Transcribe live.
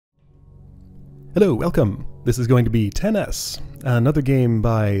Hello, welcome! This is going to be 10S, another game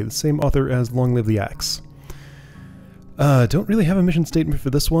by the same author as Long Live the Axe. Don't really have a mission statement for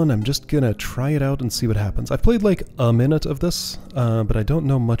this one, I'm just gonna try it out and see what happens. I've played like a minute of this, but I don't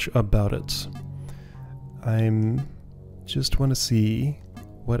know much about it. I'm just want to see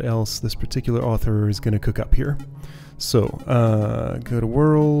what else this particular author is gonna cook up here. So, go to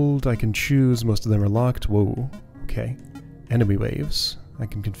world, I can choose, most of them are locked, whoa, okay. Enemy waves. I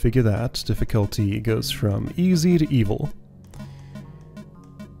can configure that. Difficulty goes from easy to evil.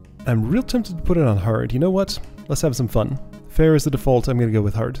 I'm real tempted to put it on hard. You know what? Let's have some fun. Fair is the default, I'm gonna go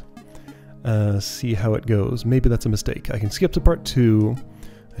with hard. See how it goes. Maybe that's a mistake. I can skip to part 2.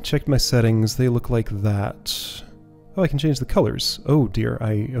 I checked my settings, they look like that. Oh, I can change the colors. Oh dear,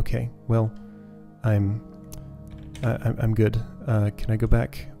 okay. Well, I'm good. Can I go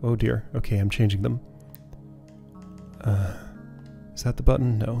back? Oh dear. Okay, I'm changing them. Is that the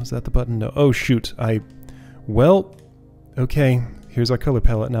button? No. Is that the button? No. Oh shoot, well, okay, here's our color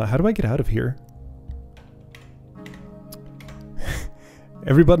palette now. How do I get out of here?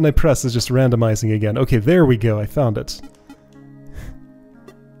 Every button I press is just randomizing again. Okay, there we go, I found it.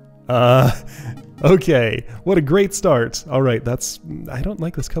 Okay, what a great start. Alright, I don't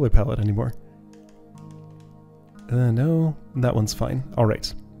like this color palette anymore. No, that one's fine.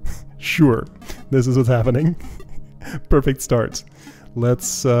 Alright. Sure, this is what's happening. Perfect start.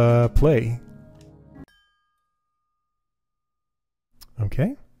 Let's play.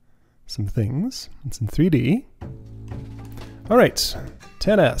 Okay, some things. It's in 3D. Alright,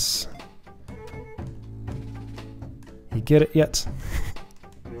 10S. You get it yet?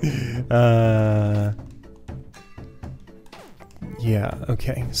 Yeah,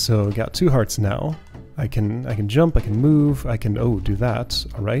 okay, so got 2 hearts now. I can jump, I can move, I can, do that,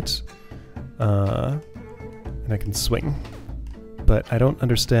 alright. And I can swing. But I don't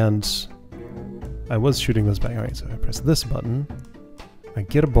understand. I was shooting those back. Alright, so I press this button. I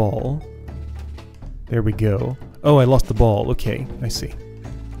get a ball. There we go. Oh, I lost the ball. Okay, I see.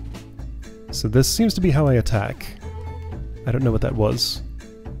 So this seems to be how I attack. I don't know what that was.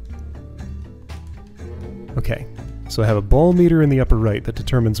 Okay, so I have a ball meter in the upper right that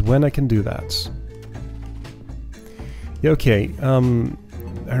determines when I can do that. Yeah, okay,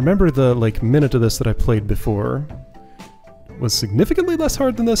 I remember the, minute of this that I played before was significantly less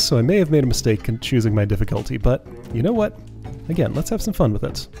hard than this, so I may have made a mistake in choosing my difficulty, but you know what? Again, let's have some fun with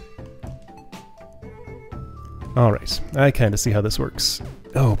it. Alright, I kinda see how this works.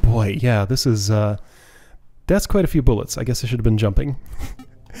 Oh boy, yeah, this is, that's quite a few bullets. I guess I should have been jumping.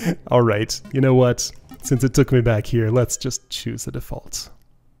 Alright, you know what? Since it took me back here, let's just choose the default.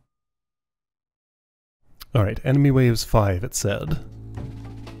 Alright, enemy waves 5, it said.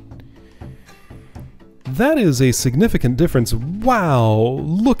 That is a significant difference. Wow!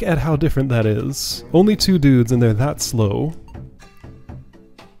 Look at how different that is. Only 2 dudes and they're that slow.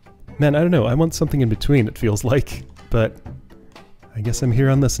 Man, I don't know, I want something in between, it feels like. But I guess I'm here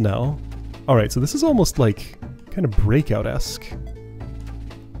on this now. Alright, so this is almost like kind of Breakout-esque.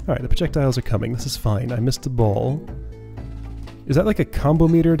 Alright, the projectiles are coming, this is fine. I missed the ball. Is that like a combo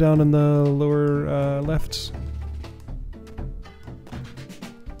meter down in the lower left?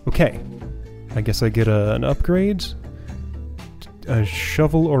 Okay. I guess I get an upgrade? A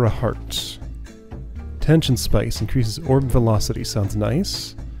shovel or a heart. Tension spice increases orb velocity, sounds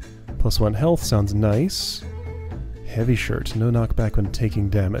nice. +1 health, sounds nice. Heavy shirt, no knockback when taking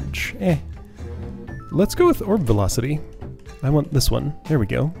damage. Let's go with orb velocity. I want this one. There we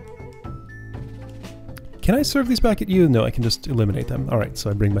go. Can I serve these back at you? No, I can just eliminate them. Alright, so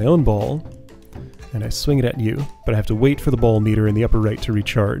I bring my own ball, and I swing it at you, but I have to wait for the ball meter in the upper right to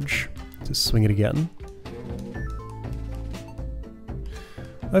recharge. To swing it again.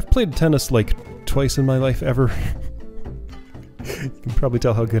 I've played tennis like twice in my life ever. You can probably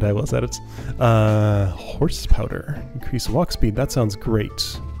tell how good I was at it. Horse powder. Increase walk speed, that sounds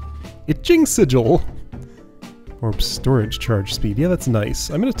great. Itching sigil! Orb storage charge speed, yeah that's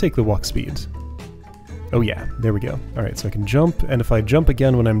nice. I'm gonna take the walk speed. Oh yeah, there we go. Alright, so I can jump, and if I jump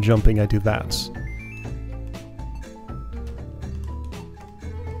again when I'm jumping, I do that.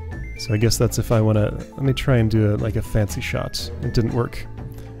 So I guess that's if I want to... Let me try and do a fancy shot. It didn't work.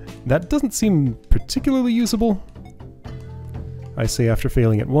 That doesn't seem particularly usable. I say after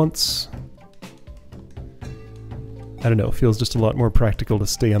failing it once. I don't know, it feels just a lot more practical to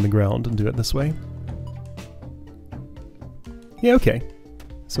stay on the ground and do it this way. Yeah, okay.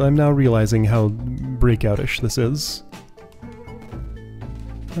 So I'm now realizing how Breakout-ish this is.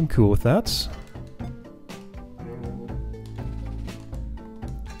 I'm cool with that.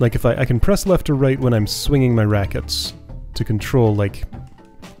 Like if I can press left or right when I'm swinging my rackets to control, like,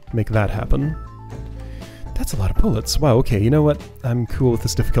 make that happen. That's a lot of bullets. Wow, okay, you know what? I'm cool with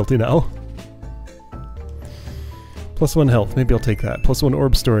this difficulty now. +1 health, maybe I'll take that. +1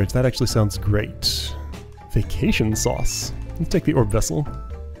 orb storage, that actually sounds great. Vacation sauce. Let's take the orb vessel.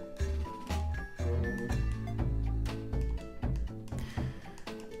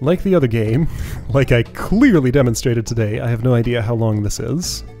 Like the other game, like I clearly demonstrated today, I have no idea how long this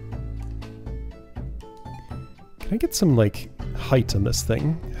is. Can I get some, like, height on this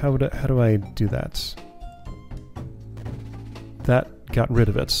thing? How do I do that? That got rid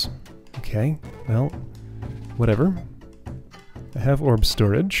of it. Okay, well, whatever. I have orb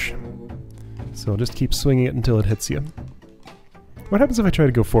storage, so I'll just keep swinging it until it hits you. What happens if I try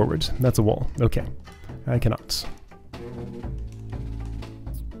to go forward? That's a wall. Okay, I cannot.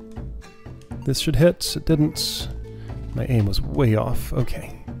 This should hit. It didn't. My aim was way off.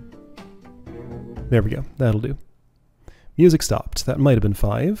 Okay. There we go. That'll do. Music stopped. That might have been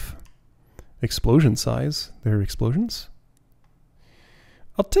 5. Explosion size. There are explosions?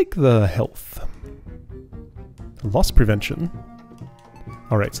 I'll take the health. Loss prevention.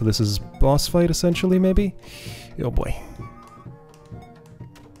 Alright, so this is boss fight essentially, maybe? Oh boy.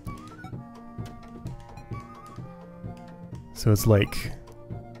 So it's like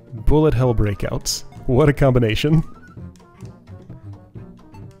bullet hell breakouts. What a combination.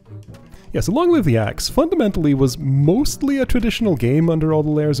 Yes, Long Live the Axe fundamentally was mostly a traditional game under all the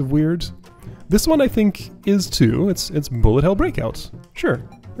layers of weird. This one I think is too. It's bullet hell breakout. Sure,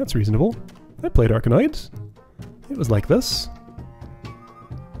 that's reasonable. I played Arkanoid. It was like this.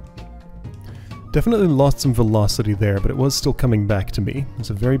 Definitely lost some velocity there, but it was still coming back to me. It's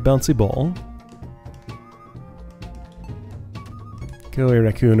a very bouncy ball. Go away,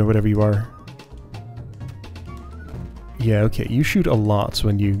 raccoon, or whatever you are. Yeah, okay, you shoot a lot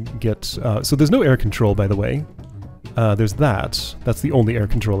when you get... so there's no air control, by the way. There's that. That's the only air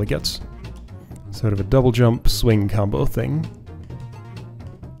control it gets. Sort of a double jump swing combo thing.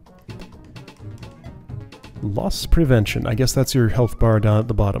 Loss prevention. I guess that's your health bar down at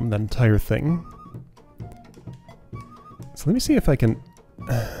the bottom, that entire thing. So let me see if I can...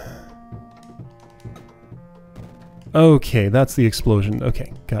 Okay, that's the explosion.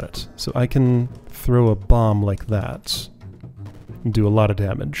 Okay, got it. So I can throw a bomb like that and do a lot of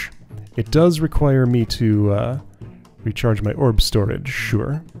damage. It does require me to recharge my orb storage,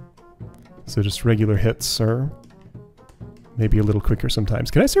 sure. So just regular hits are maybe a little quicker sometimes.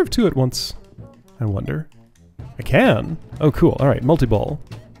 Can I serve 2 at once? I wonder. I can! Oh, cool. Alright, multi-ball.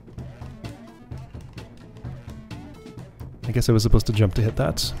 I guess I was supposed to jump to hit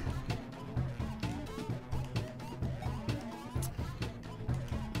that.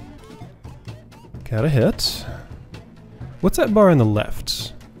 Got a hit. What's that bar on the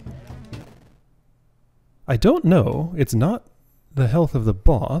left? I don't know. It's not the health of the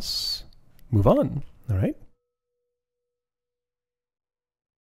boss. Move on. Alright.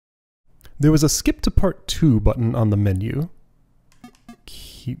 There was a skip to part 2 button on the menu.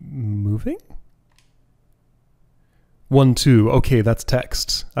 Keep moving? 1, 2. Okay, that's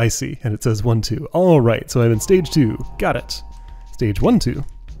text. I see. And it says 1, 2. Alright, so I'm in stage 2. Got it. Stage 1, 2.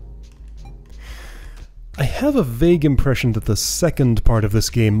 I have a vague impression that the second part of this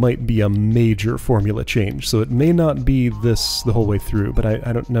game might be a major formula change, so it may not be this the whole way through, but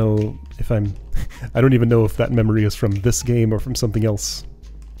I don't know if I'm... I don't even know if that memory is from this game or from something else.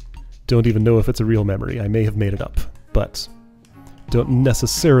 Don't even know if it's a real memory. I may have made it up, but don't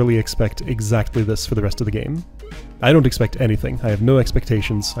necessarily expect exactly this for the rest of the game. I don't expect anything. I have no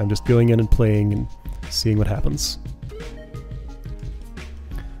expectations. I'm just going in and playing and seeing what happens.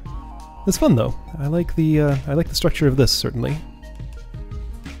 It's fun though. I like the structure of this, certainly.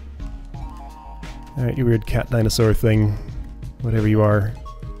 Alright, you weird cat dinosaur thing. Whatever you are.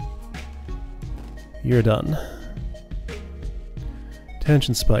 You're done.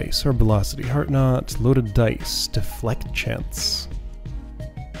 Tension spice, orb velocity, heart knot, loaded dice, deflect chance.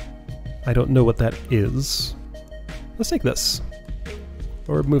 I don't know what that is. Let's take this.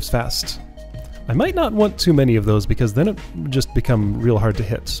 Orb moves fast. I might not want too many of those because then it would just become real hard to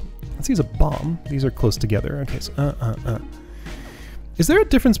hit. Let's use a bomb. These are close together. Okay, so Is there a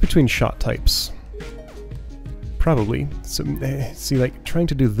difference between shot types? Probably. So, see, like, trying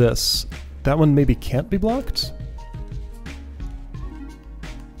to do this, that one maybe can't be blocked?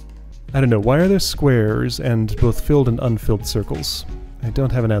 I don't know. Why are there squares and both filled and unfilled circles? I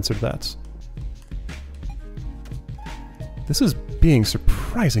don't have an answer to that. This is being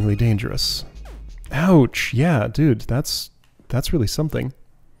surprisingly dangerous. Ouch! Yeah, dude, that's really something.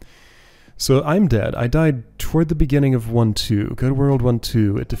 So I'm dead. I died toward the beginning of 1-2. Go to World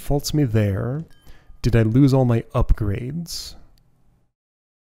 1-2. It defaults me there. Did I lose all my upgrades?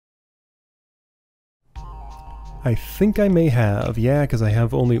 I think I may have. Yeah, because I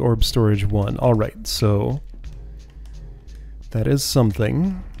have only orb storage 1. Alright, so that is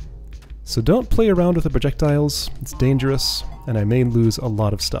something. So don't play around with the projectiles. It's dangerous, and I may lose a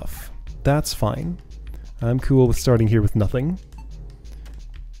lot of stuff. That's fine. I'm cool with starting here with nothing.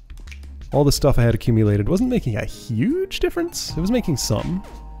 All the stuff I had accumulated wasn't making a huge difference. It was making some.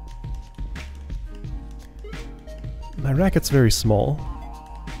 My racket's very small,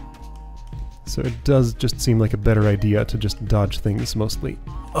 so it does just seem like a better idea to just dodge things mostly.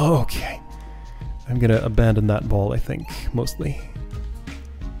 Okay. I'm gonna abandon that ball, I think, mostly.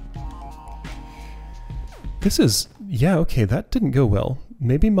 This is... yeah, okay, that didn't go well.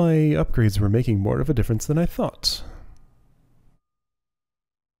 Maybe my upgrades were making more of a difference than I thought.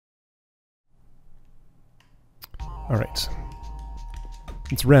 Alright.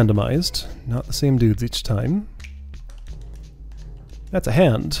 It's randomized, not the same dudes each time. That's a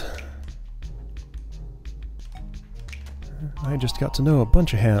hand. I just got to know a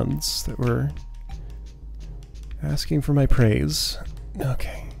bunch of hands that were asking for my praise.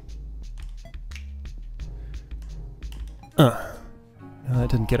 Okay. No, I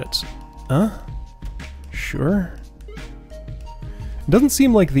didn't get it. Sure. It doesn't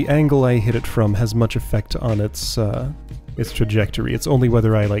seem like the angle I hit it from has much effect on its trajectory. It's only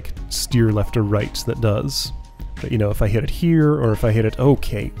whether I, like, steer left or right that does. But, you know, if I hit it here, or if I hit it,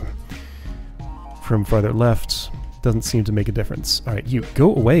 okay, from farther left, doesn't seem to make a difference. Alright, you,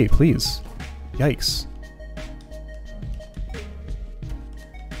 go away, please. Yikes.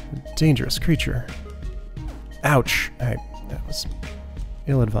 Dangerous creature. Ouch. That was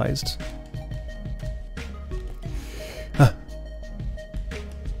ill-advised. Huh.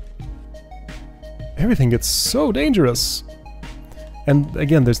 Everything gets so dangerous. And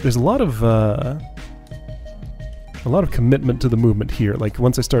again, there's a lot of commitment to the movement here. Like,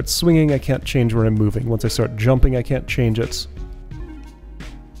 once I start swinging, I can't change where I'm moving. Once I start jumping, I can't change it.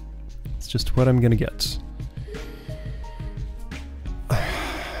 It's just what I'm gonna get.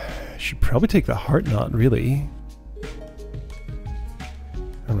 I should probably take the heart knot, really.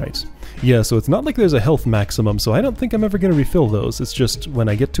 Alright. Yeah, so it's not like there's a health maximum, so I don't think I'm ever gonna refill those. It's just, when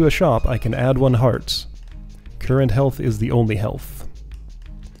I get to a shop, I can add 1 heart. Current health is the only health.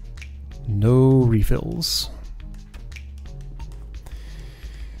 No refills.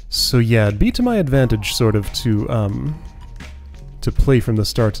 So yeah, it'd be to my advantage, sort of, to play from the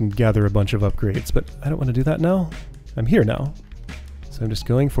start and gather a bunch of upgrades, but I don't want to do that now. I'm here now. So I'm just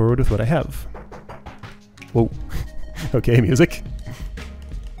going forward with what I have. Whoa. Okay, music.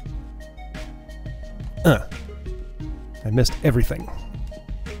 I missed everything.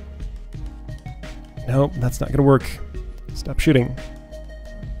 Nope, that's not gonna work. Stop shooting.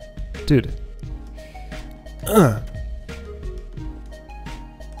 Dude.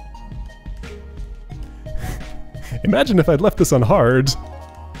 Imagine if I'd left this on hard.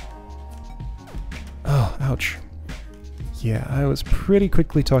 Oh, ouch. Yeah, I was pretty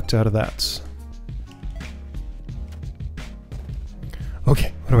quickly talked out of that.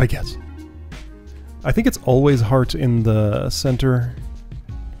 Okay, what do I get? I think it's always heart in the center.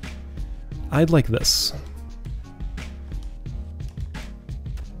 I'd like this.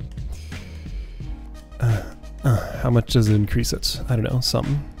 How much does it increase it? I don't know,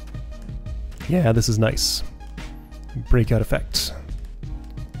 something. Yeah, this is nice. Breakout effect.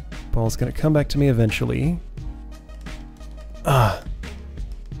 Ball's gonna come back to me eventually. I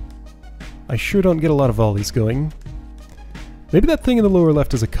sure don't get a lot of volleys going. Maybe that thing in the lower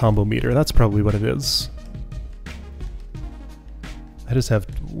left is a combo meter. That's probably what it is. I just have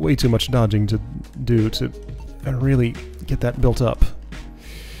way too much dodging to do to really get that built up.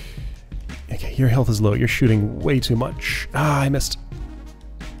 Okay, your health is low. You're shooting way too much. I missed.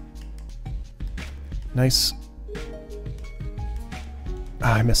 Nice.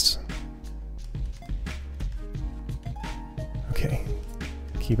 I missed. Okay.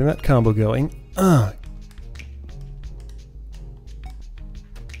 Keeping that combo going.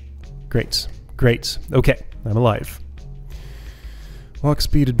 Great. Great. Okay, I'm alive. Walk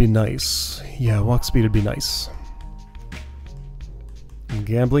speed would be nice. Yeah, walk speed would be nice. I'm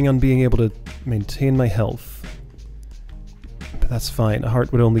gambling on being able to maintain my health. But that's fine. A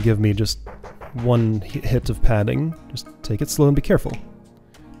heart would only give me just 1 hit of padding. Just take it slow and be careful.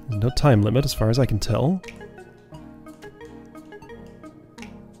 There's no time limit as far as I can tell.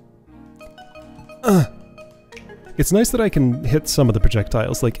 It's nice that I can hit some of the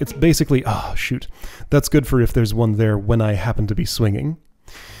projectiles. Like, it's basically... oh, shoot. That's good for if there's one there when I happen to be swinging.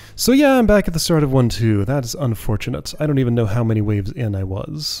 So yeah, I'm back at the start of 1-2. That is unfortunate. I don't even know how many waves in I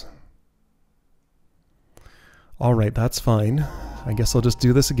was. Alright, that's fine. I guess I'll just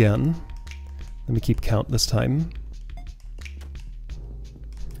do this again. Let me keep count this time.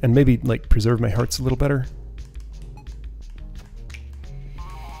 And maybe, like, preserve my hearts a little better.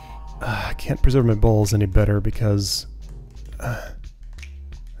 I can't preserve my balls any better because...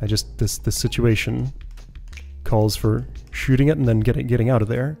 this situation calls for shooting it and then getting out of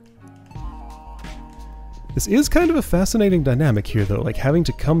there. This is kind of a fascinating dynamic here, though, like having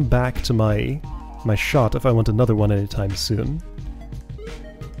to come back to my shot if I want another one anytime soon.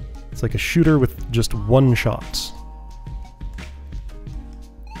 It's like a shooter with just one shot.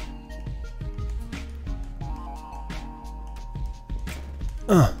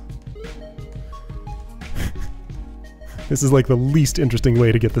 This is like the least interesting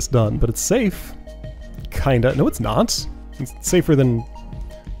way to get this done, but it's safe. Kinda. No, it's not. It's safer than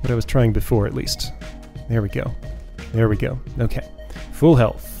what I was trying before, at least. There we go. There we go. Okay. Full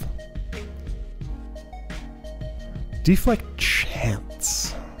health. Deflect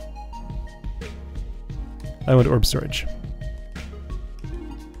chance. I want orb storage.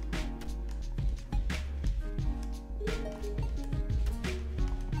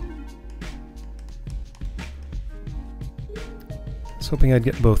 Hoping I'd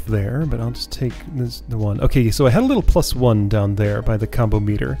get both there, but I'll just take the one. Okay, so I had a little +1 down there by the combo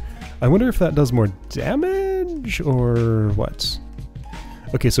meter. I wonder if that does more damage, or what?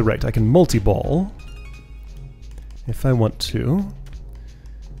 Okay, so right, I can multi-ball if I want to.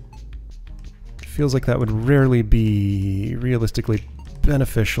 Feels like that would rarely be realistically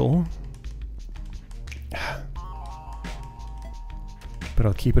beneficial. But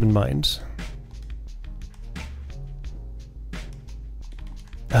I'll keep it in mind.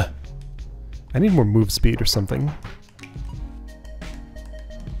 I need more move speed or something.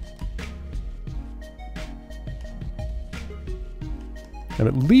 I'm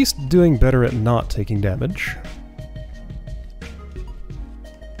at least doing better at not taking damage.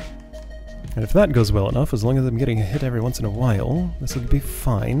 And if that goes well enough, as long as I'm getting a hit every once in a while, this will be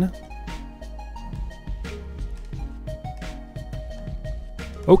fine.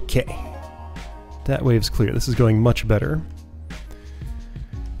 Okay. That wave's clear. This is going much better.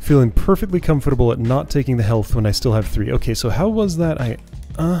 Feeling perfectly comfortable at not taking the health when I still have 3. Okay, so how was that?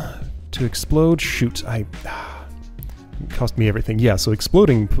 To explode? Shoot, it cost me everything. Yeah, so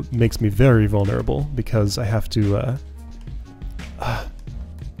exploding makes me very vulnerable because I have to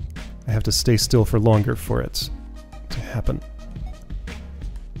stay still for longer for it to happen.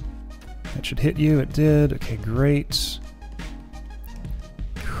 That should hit you. It did. Okay, great.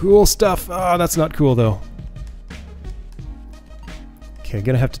 Cool stuff. Ah, that's not cool though. Okay,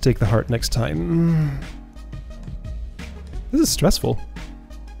 gonna have to take the heart next time. This is stressful.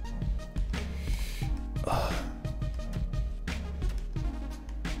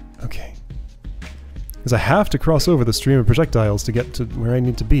 Okay. Because I have to cross over the stream of projectiles to get to where I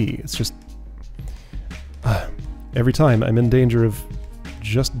need to be. It's just... every time I'm in danger of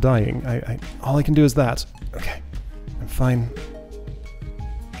just dying. All I can do is that. Okay. I'm fine.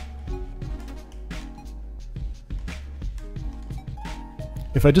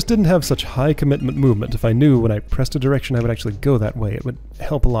 If I just didn't have such high commitment movement, if I knew when I pressed a direction I would actually go that way, it would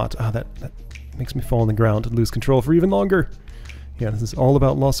help a lot. That makes me fall on the ground and lose control for even longer. Yeah, this is all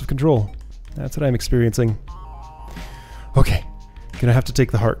about loss of control. That's what I'm experiencing. Okay, gonna have to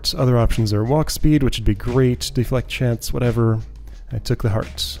take the heart. Other options are walk speed, which would be great, deflect chance, whatever. I took the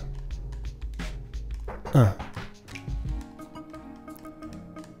heart.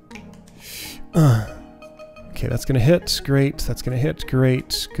 Okay, that's gonna hit. Great. That's gonna hit.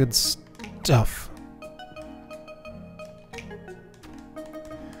 Great. Good stuff.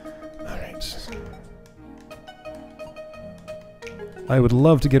 Alright. I would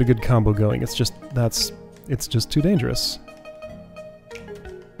love to get a good combo going. It's just, it's just too dangerous.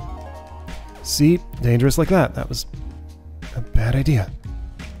 See? Dangerous like that. That was a bad idea.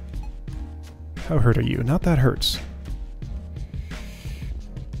 How hurt are you? Not that hurts.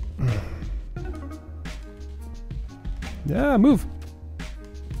 Yeah, move!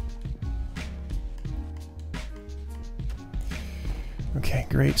 Okay,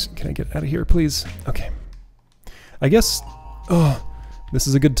 great. Can I get out of here, please? Okay. I guess... Oh, this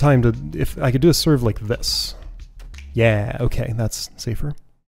is a good time to... If I could do a serve like this. Yeah, okay, that's safer.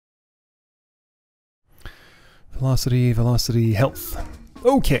 Velocity, velocity, health.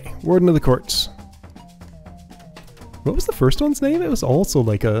 Okay, Warden of the Courts. What was the first one's name? It was also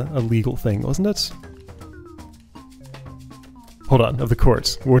like a legal thing, wasn't it? Hold on, of the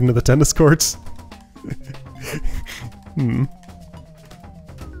courts. Warden of the tennis courts?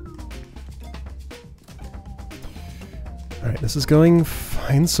 Alright, this is going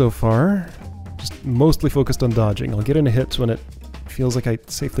fine so far. Just mostly focused on dodging. I'll get in a hit when it feels like I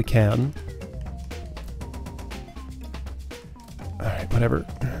safely can. Whatever.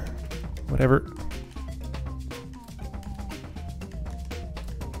 Whatever.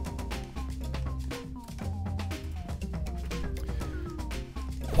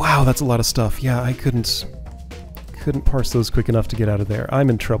 Wow, that's a lot of stuff. Yeah, I couldn't parse those quick enough to get out of there. I'm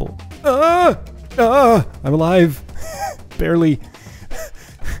in trouble. Ah! Ah! I'm alive. Barely.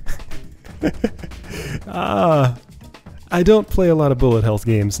 Ah. I don't play a lot of bullet health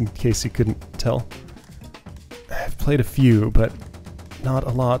games, in case you couldn't tell. I've played a few, but not a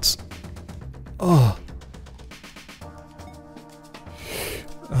lot. Oh.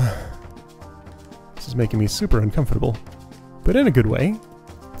 This is making me super uncomfortable, but in a good way.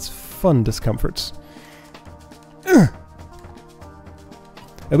 It's fun discomfort.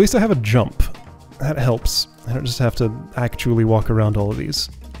 At least I have a jump. That helps. I don't just have to actually walk around all of these.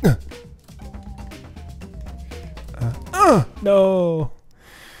 No!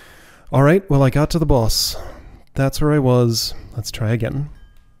 Alright, well I got to the boss. That's where I was. Let's try again.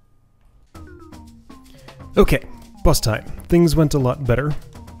 Okay, boss time. Things went a lot better.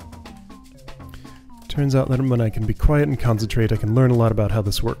 Turns out that when I can be quiet and concentrate, I can learn a lot about how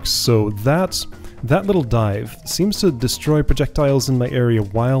this works. So that little dive seems to destroy projectiles in my area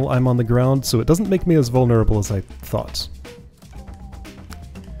while I'm on the ground, so it doesn't make me as vulnerable as I thought.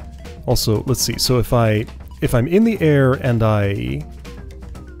 Also, let's see, so if I'm in the air and I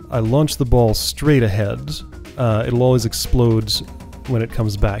launch the ball straight ahead, it'll always explode when it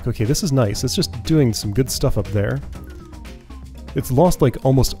comes back. Okay, this is nice. It's just doing some good stuff up there. It's lost like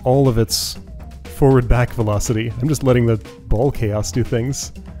almost all of its forward-back velocity. I'm just letting the ball chaos do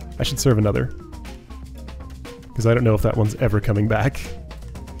things. I should serve another, because I don't know if that one's ever coming back.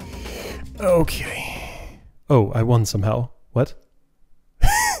 Okay. Oh, I won somehow. What?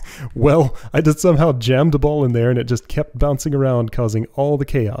 Well, I just somehow jammed a ball in there and it just kept bouncing around, causing all the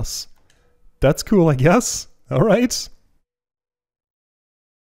chaos. That's cool, I guess. Alright.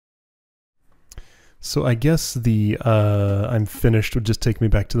 So I guess the I'm finished would just take me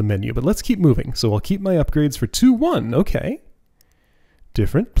back to the menu, but let's keep moving. So I'll keep my upgrades for 2-1. Okay.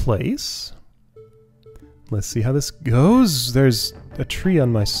 Different place. Let's see how this goes. There's a tree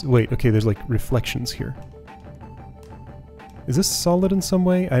on my... Wait, okay, there's like reflections here. Is this solid in some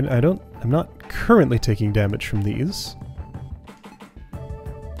way? I'm not currently taking damage from these.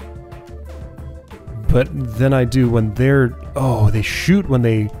 But then I do when they're... Oh, they shoot when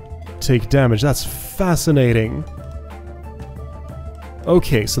they take damage. That's fascinating.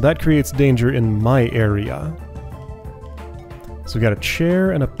 Okay, so that creates danger in my area. So we got a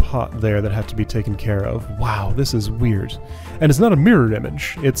chair and a pot there that have to be taken care of. Wow, this is weird. And it's not a mirror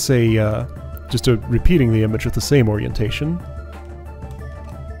image. It's a just repeating the image with the same orientation.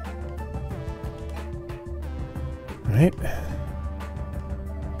 Right.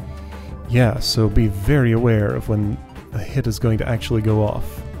 Yeah, so be very aware of when a hit is going to actually go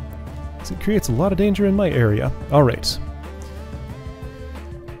off. So it creates a lot of danger in my area. Alright.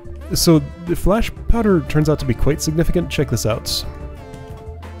 So the flash powder turns out to be quite significant. Check this out.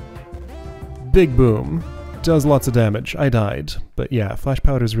 Big boom. Does lots of damage. I died. But yeah, flash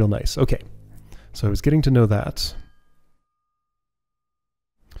powder is real nice. Okay. So I was getting to know that.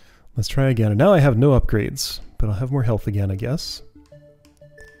 Let's try again. And now I have no upgrades, but I'll have more health again, I guess.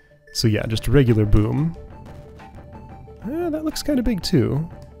 So yeah, just a regular boom. That looks kind of big too.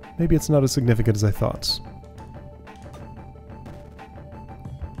 Maybe it's not as significant as I thought.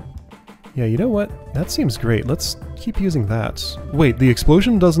 Yeah, you know what? That seems great. Let's keep using that. Wait, the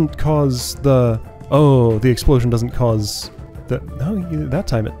explosion doesn't cause the... Oh, the explosion doesn't cause... No, that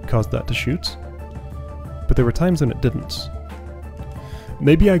time it caused that to shoot. But there were times when it didn't.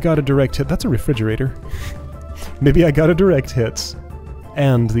 Maybe I got a direct hit. That's a refrigerator. Maybe I got a direct hit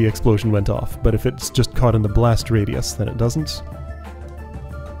and the explosion went off, but if it's just caught in the blast radius, then it doesn't.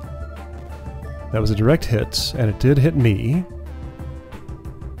 That was a direct hit, and it did hit me.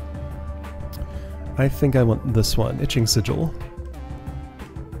 I think I want this one, Itching Sigil.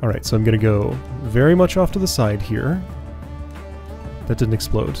 Alright, so I'm gonna go very much off to the side here. That didn't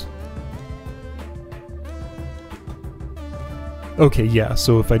explode. Okay, yeah,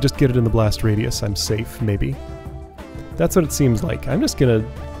 so if I just get it in the blast radius, I'm safe, maybe. That's what it seems like. I'm just gonna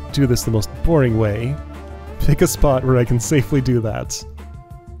do this the most boring way. Pick a spot where I can safely do that.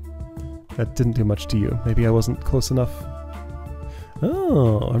 That didn't do much to you. Maybe I wasn't close enough.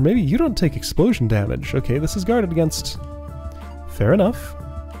 Oh, or maybe you don't take explosion damage. Okay, this is guarded against. Fair enough.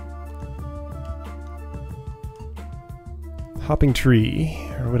 Hopping tree,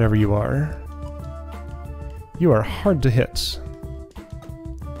 or whatever you are. You are hard to hit.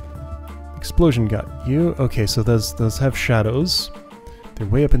 Explosion got you. Okay, so those have shadows. They're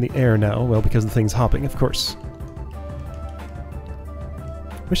way up in the air now. Well, because the thing's hopping, of course.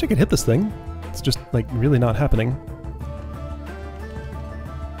 Wish I could hit this thing. It's just, like, really not happening.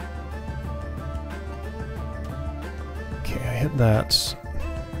 Okay, I hit that.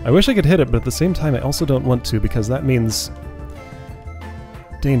 I wish I could hit it, but at the same time I also don't want to, because that means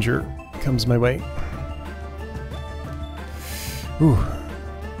danger comes my way. Ooh.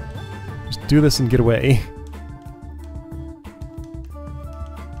 Just do this and get away.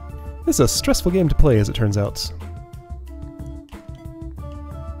 This is a stressful game to play, as it turns out.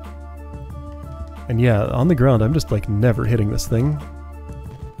 And yeah, on the ground, I'm just like never hitting this thing.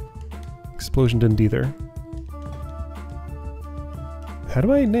 Explosion didn't either. How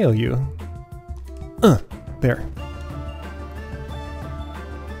do I nail you? There.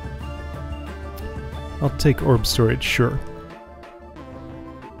 I'll take orb storage, sure.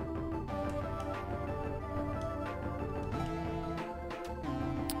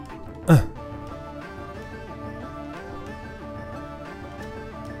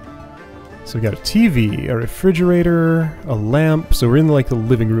 So we got a TV, a refrigerator, a lamp, so we're in like the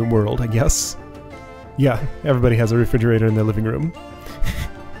living room world, I guess. Yeah, everybody has a refrigerator in their living room.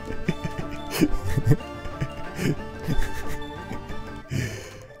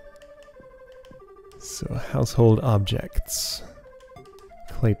 So, household objects.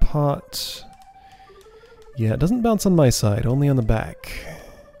 Clay pot. Yeah, it doesn't bounce on my side, only on the back.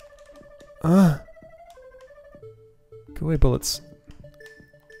 Go away, bullets.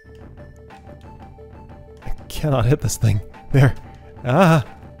 Cannot hit this thing. There. Alright.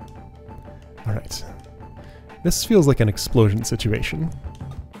 This feels like an explosion situation.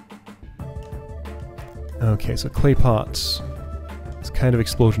 Okay, so clay pot is kind of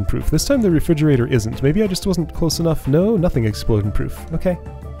explosion proof. This time the refrigerator isn't. Maybe I just wasn't close enough. No, nothing explosion proof. Okay.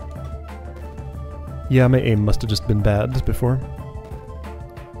 Yeah, my aim must have just been bad before.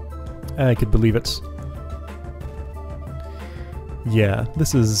 I could believe it. Yeah,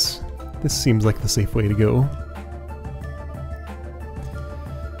 this seems like the safe way to go.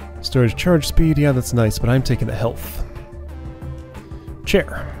 Storage charge speed, yeah, that's nice, but I'm taking the health.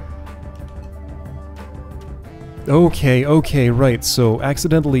 Chair. Okay, right, so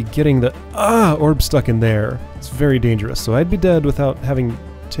accidentally getting the orb stuck in there, it's very dangerous, so I'd be dead without having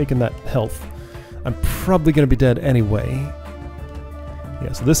taken that health. I'm probably gonna be dead anyway.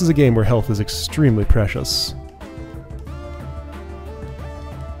 Yeah, so this is a game where health is extremely precious.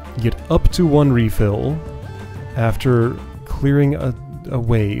 You get up to 1 refill after clearing a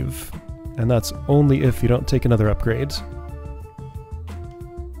wave, and that's only if you don't take another upgrade.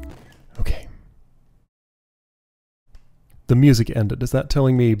 Okay. The music ended. Is that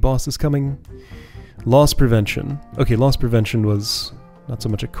telling me boss is coming? Loss prevention. Okay, loss prevention was not so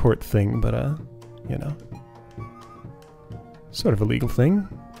much a court thing, but you know, sort of a legal thing.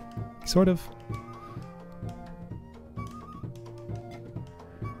 Sort of.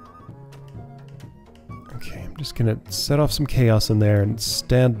 Okay, I'm just gonna set off some chaos in there and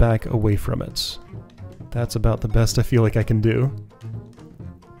stand back away from it. That's about the best I feel like I can do.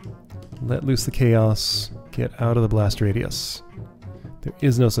 Let loose the chaos, get out of the blast radius. There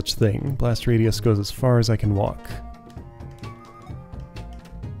is no such thing. Blast radius goes as far as I can walk.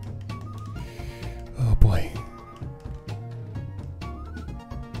 Oh boy.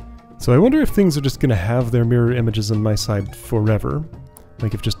 So I wonder if things are just gonna have their mirror images on my side forever.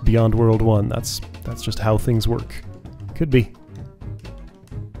 Like if just beyond World 1, that's just how things work. Could be.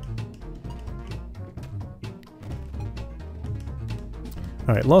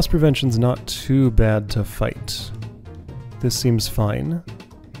 Alright, loss prevention's not too bad to fight. This seems fine.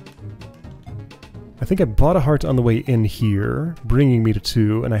 I think I bought a heart on the way in here, bringing me to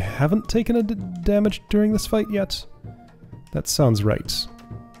 2, and I haven't taken a damage during this fight yet. That sounds right.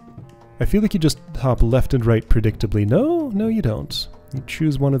 I feel like you just hop left and right predictably. No, you don't. You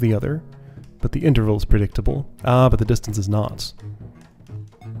choose one or the other, but the interval's predictable. But the distance is not.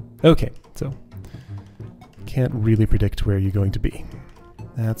 Okay, so can't really predict where you're going to be.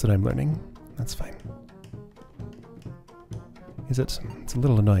 That's what I'm learning. That's fine. Is it? It's a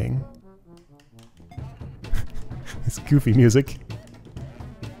little annoying. This goofy music.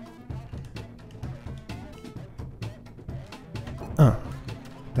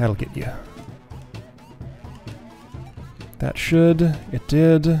 That'll get you. That should. It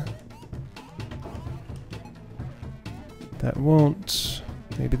did. That won't.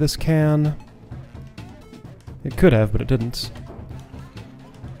 Maybe this can. It could have, but it didn't.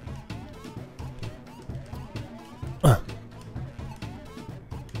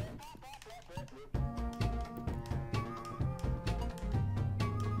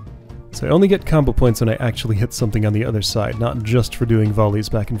 So I only get combo points when I actually hit something on the other side, not just for doing volleys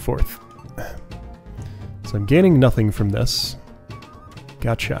back and forth. So I'm gaining nothing from this.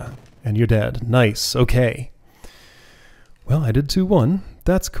 Gotcha. And you're dead. Nice. Okay. Well, I did 2-1.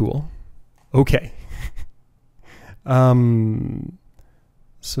 That's cool. Okay.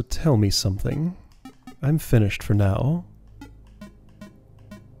 So tell me something. I'm finished for now.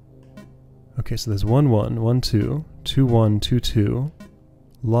 Okay, so there's 1-1, 1-2, 2-1, 2-2.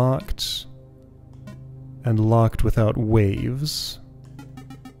 Locked. And locked without waves.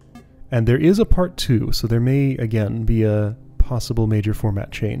 And there is a part 2, so there may, again, be a possible major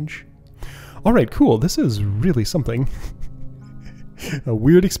format change. Alright, cool. This is really something. A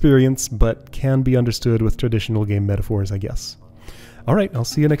weird experience, but can be understood with traditional game metaphors, I guess. Alright, I'll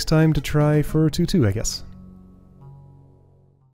see you next time to try for 2-2, I guess.